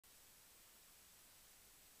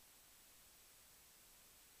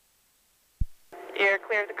You're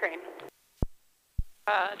clear of the crane.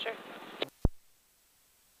 Roger.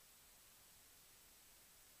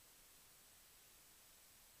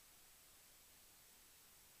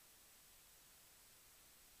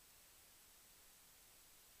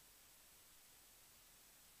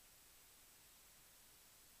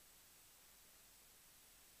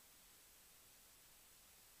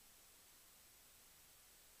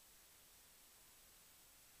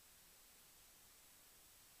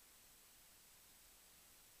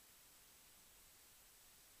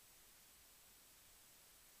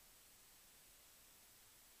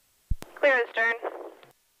 Clear the stern.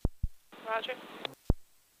 Roger.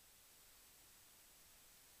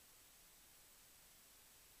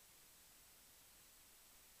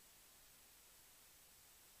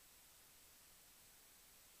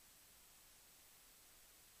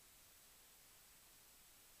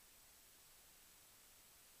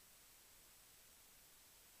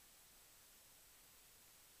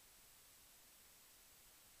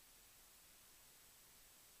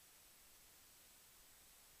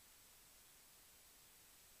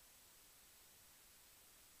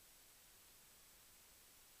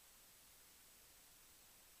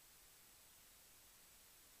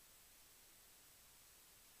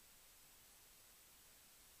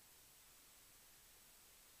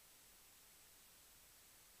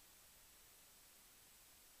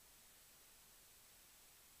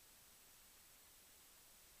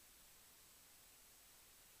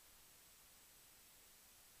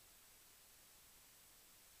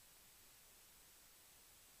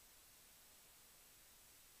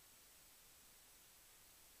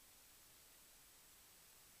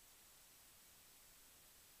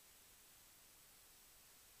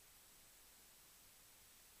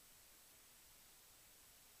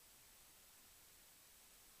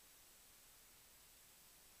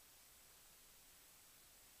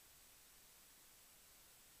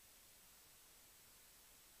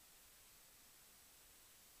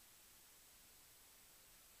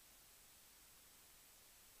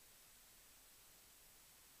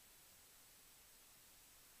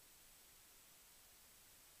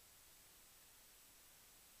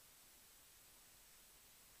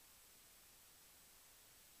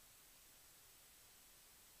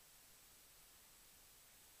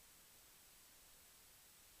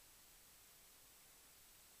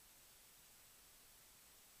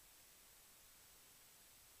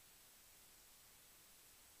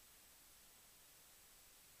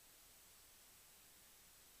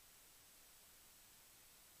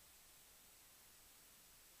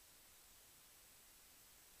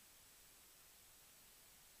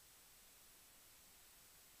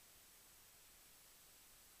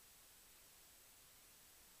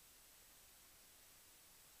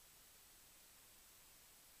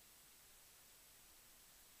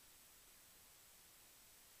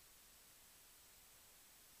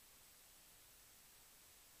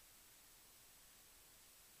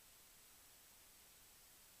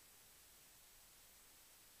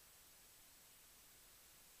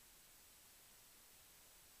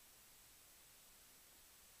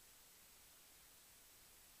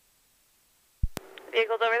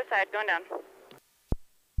 Vehicle's over the side, going down.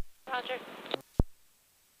 Roger.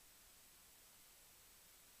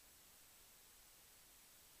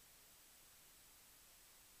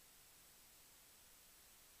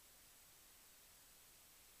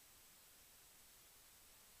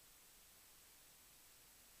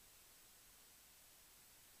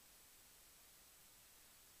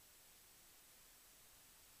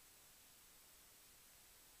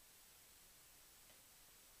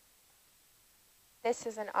 This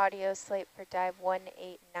is an audio slate for dive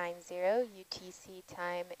 1890. UTC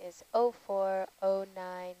time is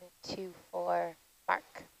 040924.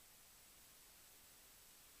 Mark.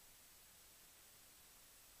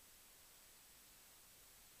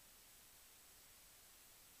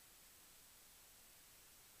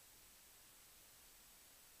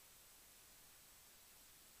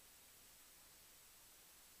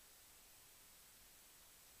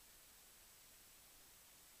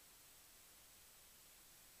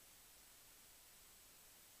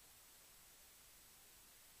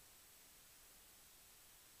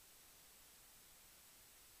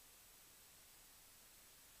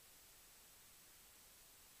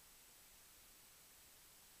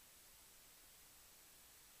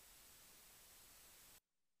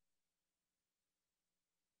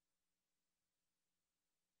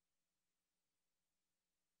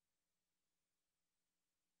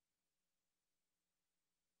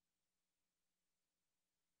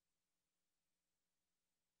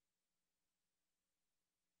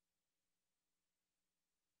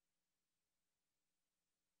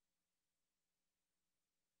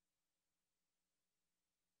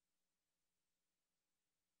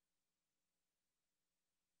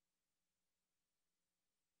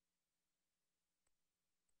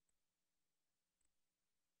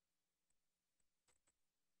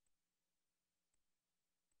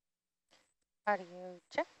 Audio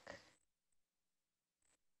check.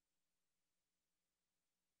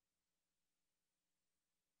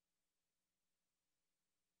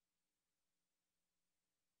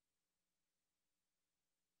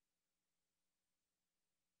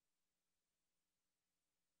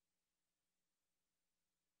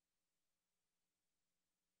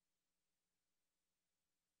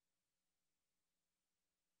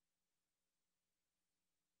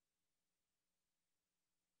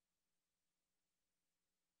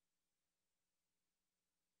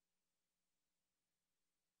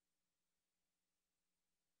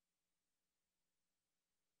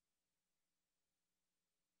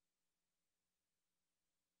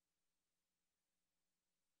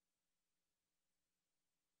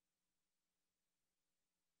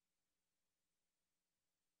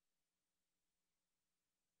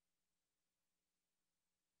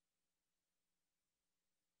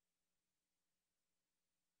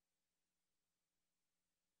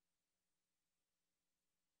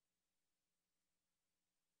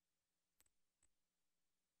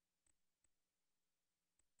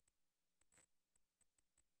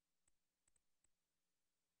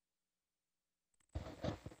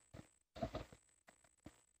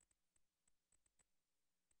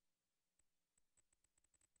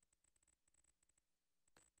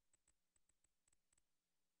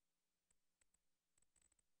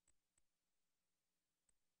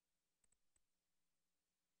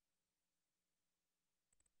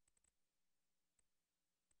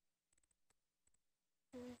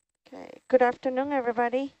 Okay, good afternoon,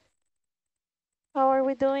 everybody. How are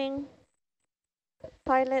we doing?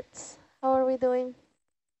 Pilots, how are we doing?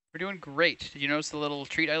 We're doing great. Did you notice the little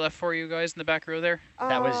treat I left for you guys in the back row there?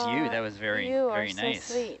 That was you. That was very You are very so nice.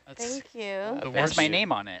 sweet. That's Thank you. the It has worst, my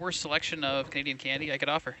name on it. worst selection of Canadian candy I could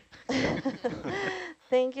offer.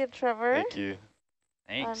 Thank you, Trevor. Thank you.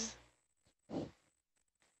 Thanks.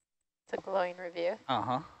 It's a glowing review.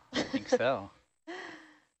 I think so.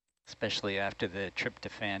 Especially after the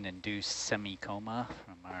tryptophan-induced semi-coma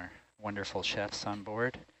from our wonderful chefs on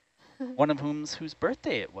board, one of whose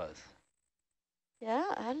birthday it was. Yeah,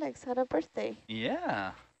 Alex had a birthday.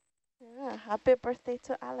 Yeah. Yeah, happy birthday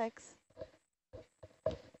to Alex.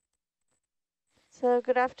 So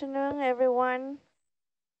good afternoon, everyone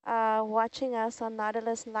watching us on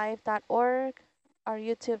nautiluslive.org, our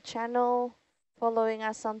YouTube channel, following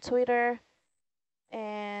us on Twitter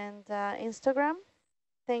and Instagram.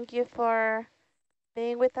 Thank you for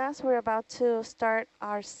being with us. We're about to start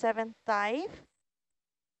our 7th dive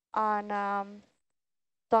on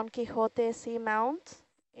Don Quixote Seamount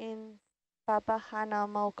in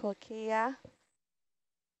Papahanaumokuakea.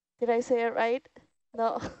 Did I say it right?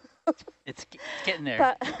 No. It's getting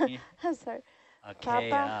there. I'm sorry.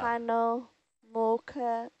 Okay.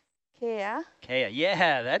 Papahanaumokuakea. Okay.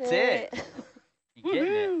 Yeah, that's it. You're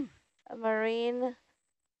getting it. A marine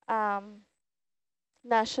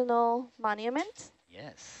national monument.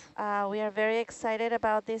 Yes. We are very excited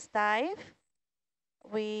about this dive.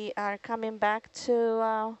 We are coming back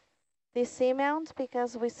to this seamount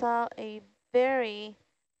because we saw a very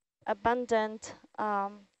abundant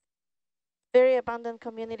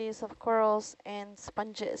communities of corals and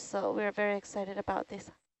sponges. So we're very excited about this.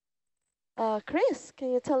 Chris,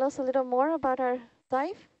 can you tell us a little more about our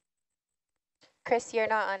dive? Chris, you're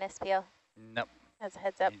not on SPL. Nope. As a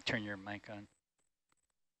heads up. You turn your mic on.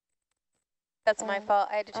 That's my fault.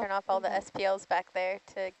 I had to turn off all the SPLs back there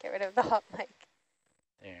to get rid of the hot mic.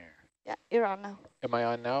 There. Yeah, you're on now. Am I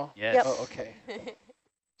on now? Yes. Yep. Oh, okay.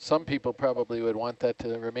 Some people probably would want that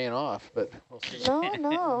to remain off, but we'll see.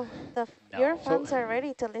 No. Your fans are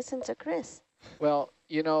ready to listen to Chris. Well,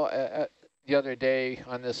 you know, the other day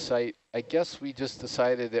on this site, I guess we just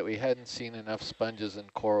decided that we hadn't seen enough sponges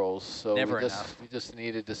and corals, so we just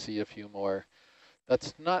needed to see a few more.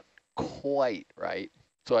 That's not quite right,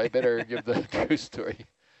 so I better give the true story.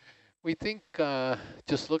 We think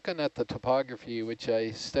just looking at the topography, which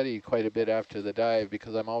I studied quite a bit after the dive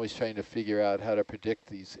because I'm always trying to figure out how to predict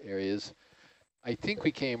these areas, I think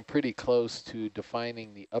we came pretty close to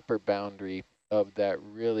defining the upper boundary of that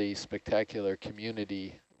really spectacular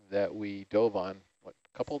community that we dove on, what,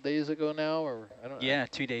 a couple days ago now, or I don't know. Yeah,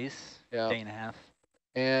 2 days, yeah. day and a half.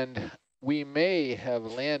 And we may have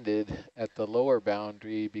landed at the lower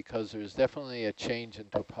boundary because there's definitely a change in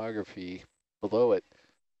topography below it.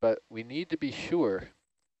 But we need to be sure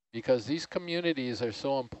because these communities are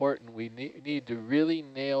so important. We need to really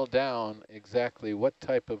nail down exactly what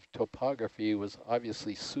type of topography was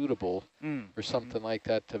obviously suitable for something like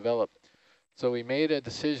that to develop. So we made a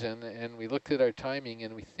decision and we looked at our timing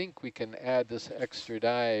and we think we can add this extra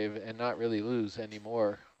dive and not really lose any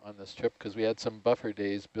more on this trip because we had some buffer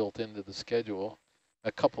days built into the schedule.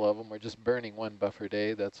 A couple of them were just burning one buffer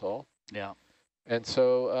day, that's all. Yeah. And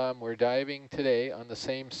so we're diving today on the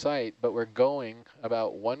same site, but we're going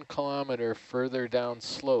about 1 kilometer further down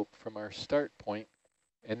slope from our start point.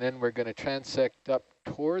 And then we're going to transect up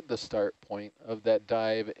toward the start point of that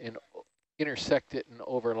dive and intersect it and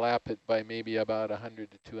overlap it by maybe about 100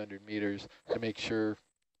 to 200 meters to make sure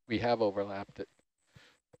we have overlapped it.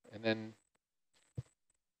 And then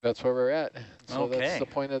that's where we're at. So okay. That's the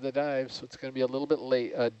point of the dive. So it's going to be a little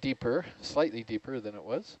bit deeper, slightly deeper than it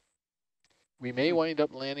was. We may wind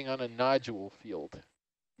up landing on a nodule field.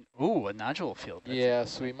 Ooh, a nodule field. Yeah,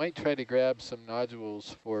 so we might try to grab some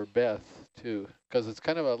nodules for Beth too, because it's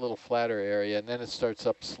kind of a little flatter area, and then it starts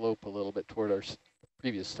up slope a little bit toward our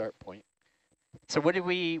previous start point. So what did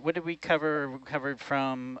we cover? We covered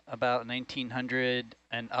from about 1900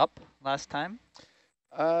 and up last time?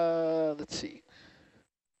 Let's see.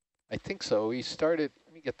 I think so. We started,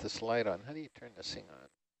 let me get this light on. How do you turn this thing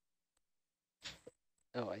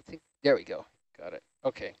on? Oh, I think, there we go. Got it.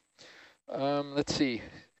 Okay. Let's see.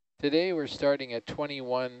 Today we're starting at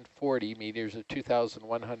 2140 meters or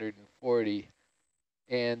 2,140.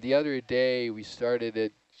 And the other day we started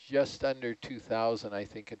at just under 2,000, I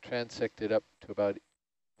think, and transected up to about,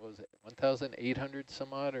 what was it, 1,800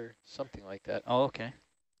 some odd or something like that. Oh, okay.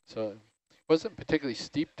 So it wasn't particularly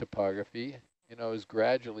steep topography. You know, it was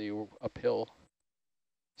gradually uphill.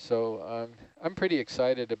 So I'm pretty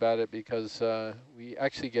excited about it because we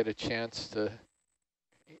actually get a chance to,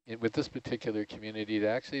 with this particular community, to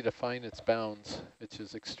actually define its bounds, which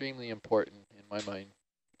is extremely important in my mind.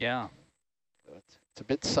 Yeah. So it's a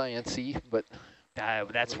bit sciencey, but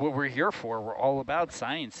that's what we're here for. We're all about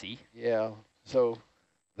sciencey. Yeah, so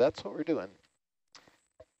that's what we're doing.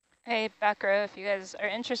 Hey, back row, if you guys are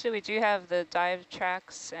interested, we do have the dive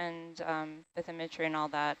tracks and bathymetry and all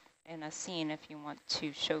that in a scene if you want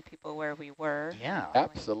to show people where we were. Yeah.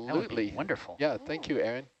 Absolutely. That would be wonderful. Yeah, thank you,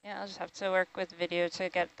 Aaron. Yeah, I'll just have to work with video to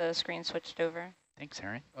get the screen switched over. Thanks,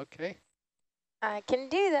 Aaron. Okay. I can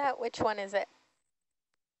do that. Which one is it?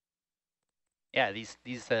 Yeah, these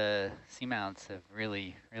seamounts have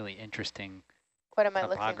really interesting What am I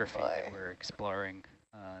looking topography for? that we're exploring.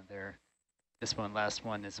 This last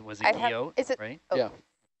one was a I guyot, is it, right? oh, Yeah.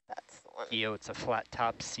 That's the one. Guyot's a flat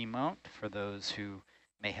top seamount for those who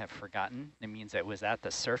may have forgotten. It means it was at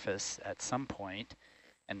the surface at some point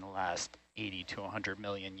in the last 80 to 100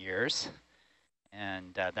 million years.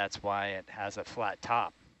 And that's why it has a flat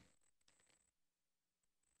top.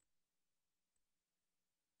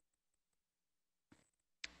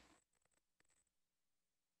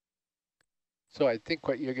 So I think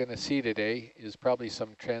what you're going to see today is probably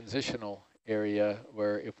some transitional area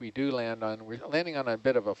where if we do land on, we're landing on a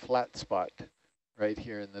bit of a flat spot right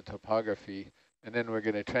here in the topography, and then we're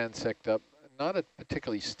going to transect up, not a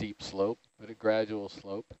particularly steep slope, but a gradual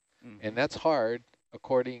slope. And that's hard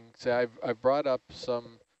according, so I've brought up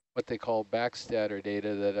some what they call backscatter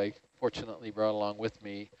data that I fortunately brought along with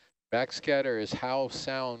me. Backscatter is how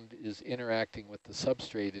sound is interacting with the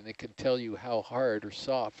substrate, and it can tell you how hard or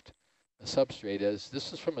soft a substrate is.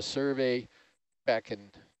 This is from a survey back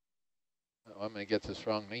in, oh, I'm going to get this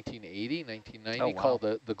wrong, 1980, 1990, called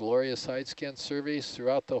the Gloria Side Scan Surveys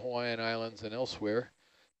throughout the Hawaiian Islands and elsewhere.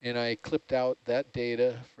 And I clipped out that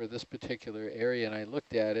data for this particular area, and I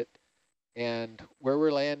looked at it. And where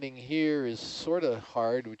we're landing here is sort of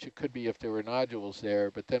hard, which it could be if there were nodules there.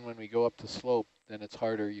 But then when we go up the slope, then it's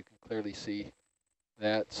harder. You can clearly see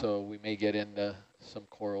that. So we may get into some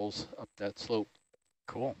corals up that slope.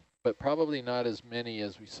 Cool. But probably not as many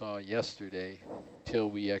as we saw yesterday until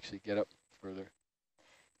we actually get up further.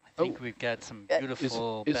 I think we've got some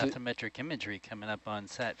beautiful bathymetric imagery coming up on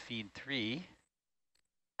sat feed 3.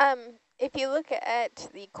 If you look at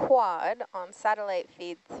the quad on satellite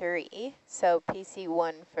feed 3, so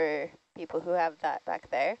PC1 for people who have that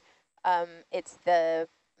back there, it's the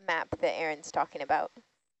map that Aaron's talking about.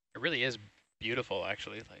 It really is beautiful,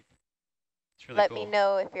 actually. Like, it's really Let cool. me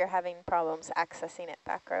know if you're having problems accessing it,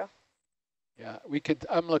 back row. Yeah, we could.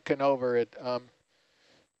 I'm looking over at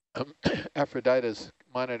Aphrodite's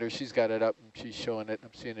monitor. She's got it up and she's showing it.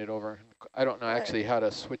 I'm seeing it over. I don't know actually how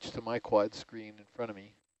to switch to my quad screen in front of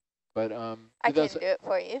me, but I can do it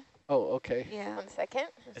for you. Oh, okay. Yeah. 1 second.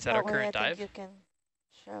 Is that our current dive? You can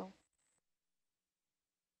show.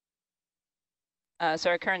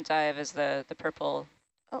 So our current dive is the purple.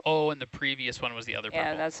 Oh, and the previous one was the other purple.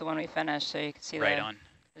 Yeah, that's the one we finished. So you can see right the on.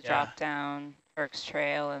 drop down, Burke's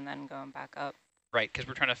Trail, and then going back up. Right, because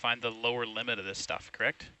we're trying to find the lower limit of this stuff,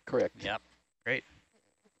 correct? Correct. Yep. Great.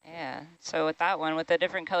 Yeah, so with that one, with the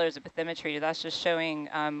different colors of bathymetry, that's just showing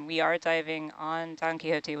we are diving on Don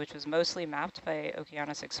Quixote, which was mostly mapped by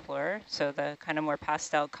Okeanos Explorer. So the kind of more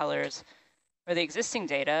pastel colors were the existing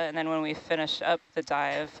data. And then when we finished up the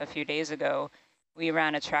dive a few days ago, we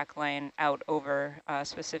ran a track line out over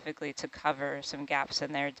specifically to cover some gaps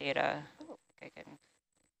in their data.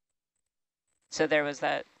 So there was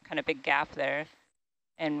that kind of big gap there.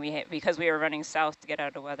 And because we were running south to get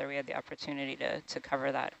out of weather, we had the opportunity to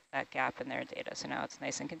cover that gap in their data. So now it's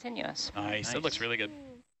nice and continuous. Nice. It looks really good.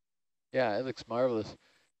 Yeah, it looks marvelous.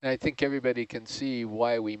 And I think everybody can see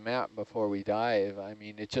why we map before we dive. I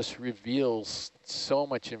mean, it just reveals so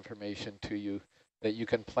much information to you that you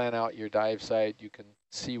can plan out your dive site, you can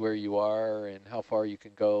see where you are and how far you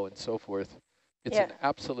can go and so forth. It's an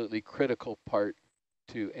absolutely critical part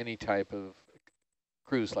to any type of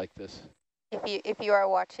cruise like this. If you are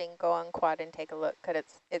watching, go on quad and take a look, because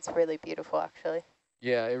it's really beautiful, actually.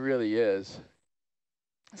 Yeah, it really is.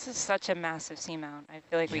 This is such a massive seamount. I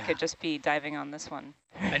feel like we could just be diving on this one.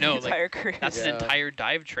 I know, entire like cruise. that's an entire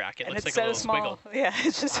dive track. It looks like a little small. squiggle. Yeah,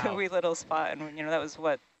 it's just a wee little spot, and that was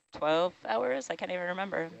what, 12 hours? I can't even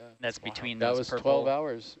remember. Yeah. That's between that those was purple, 12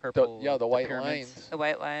 hours. Purple, the white pyramids. lines. The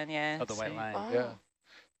white line, yeah. Oh, the white line. Oh. Yeah.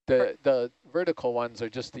 The vertical ones are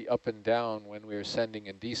just the up and down when we were ascending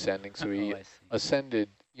and descending. So we ascended,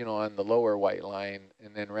 on the lower white line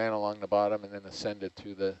and then ran along the bottom and then ascended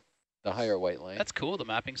through the higher white line. That's cool, the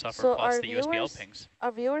mapping software plus the USBL pings.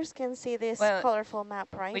 Our viewers can see this colorful map,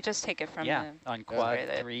 right? We just take it from on quad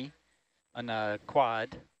 3, on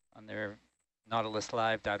quad, on their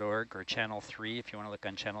nautiluslive.org or channel 3, if you want to look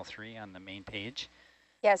on channel 3 on the main page.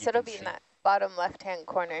 Yeah, so it'll be in that bottom left-hand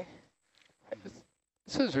corner.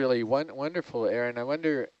 This is really wonderful, Aaron. I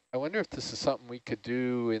wonder if this is something we could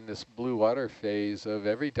do in this blue water phase of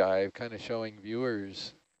every dive, kind of showing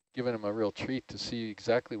viewers, giving them a real treat to see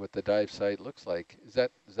exactly what the dive site looks like.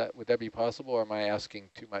 Would that be possible, or am I asking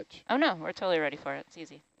too much? Oh no, we're totally ready for it. It's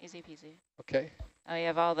easy peasy. Okay. Oh, you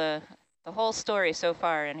have all the whole story so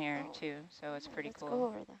far in here too, so it's pretty cool. Let's go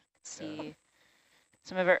over that. See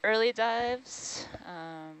some of our early dives.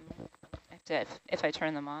 If I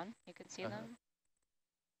turn them on, you can see them.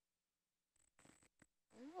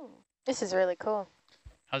 This is really cool.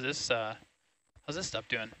 How's this stuff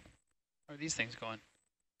doing? How are these things going?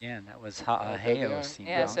 Yeah, and that was Ha'aheo.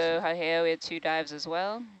 Yeah, so Ha'aheo, we had 2 dives as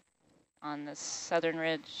well on the southern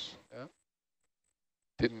ridge. Yeah.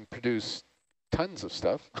 Didn't produce tons of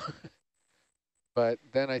stuff. But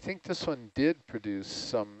then I think this one did produce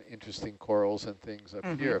some interesting corals and things up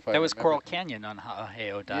here. If that was Coral Canyon on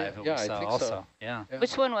Ha'aheo dive. Yeah, I think also. so. Yeah.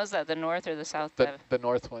 Which one was that, the north or the south dive? The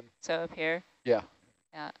north one. So up here? Yeah.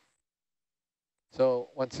 Yeah. So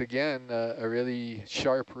once again, a really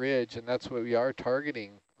sharp ridge, and that's what we are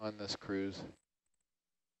targeting on this cruise.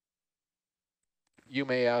 You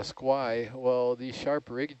may ask why. Well, these sharp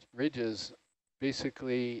ridges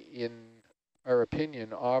basically, in our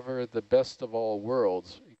opinion, offer the best of all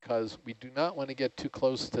worlds, because we do not want to get too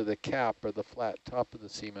close to the cap or the flat top of the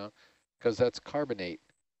seamount, because that's carbonate,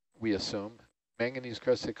 we assume, manganese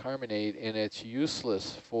crusted carbonate, and it's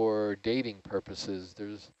useless for dating purposes.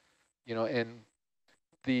 There's, and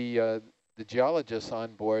the geologists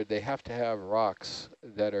on board, they have to have rocks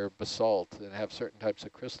that are basalt and have certain types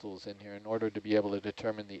of crystals in here in order to be able to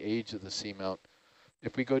determine the age of the seamount.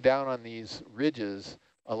 If we go down on these ridges,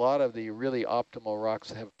 a lot of the really optimal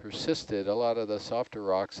rocks have persisted. A lot of the softer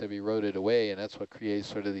rocks have eroded away, and that's what creates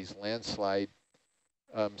sort of these landslide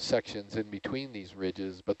sections in between these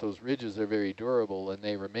ridges. But those ridges are very durable and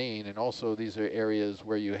they remain. And also these are areas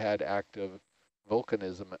where you had active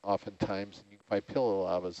volcanism oftentimes, and you can find pillow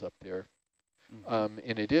lavas up there.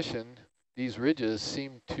 In addition, these ridges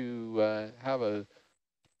seem to have a,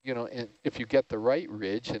 and if you get the right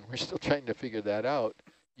ridge, and we're still trying to figure that out,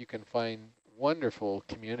 you can find wonderful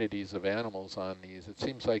communities of animals on these. It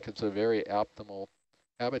seems like it's a very optimal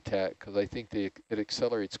habitat, because I think it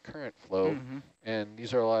accelerates current flow, and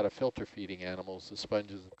these are a lot of filter feeding animals, the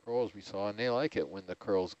sponges and corals we saw, and they like it when the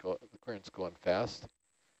current's going fast,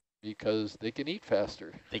 because they can eat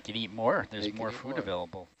faster. They can eat more. There's more food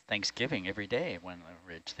available. Thanksgiving every day when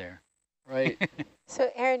the ridge there. Right.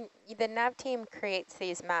 So Aaron, the nav team creates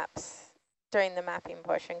these maps during the mapping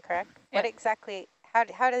portion, correct? Yeah. What exactly,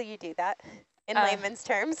 how do you do that in layman's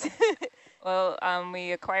terms? Well,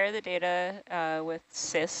 we acquire the data with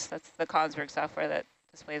SIS, that's the Kongsberg software that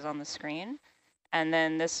displays on the screen. And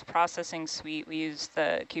then this processing suite, we use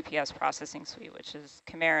the QPS processing suite, which is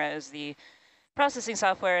Chimera is the processing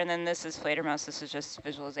software, and then this is Fledermaus. This is just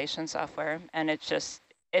visualization software, and it just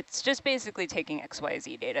it's just basically taking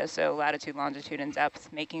XYZ data, so latitude, longitude, and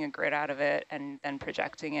depth, making a grid out of it, and then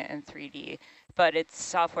projecting it in 3D. But it's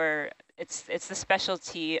software, it's the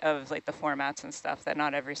specialty of like the formats and stuff that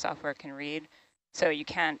not every software can read. So you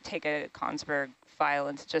can't take a Kongsberg file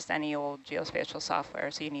into just any old geospatial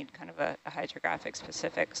software, so you need kind of a hydrographic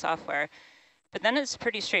specific software. But then it's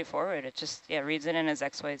pretty straightforward. It just reads it in as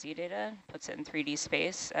XYZ data, puts it in 3D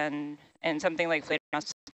space, and something like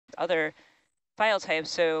Flatermouse other file types.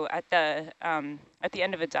 So at the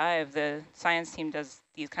end of a dive, the science team does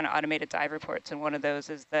these kind of automated dive reports, and one of those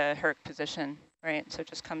is the Herc position, right? So it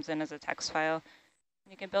just comes in as a text file.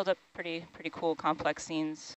 You can build up pretty cool complex scenes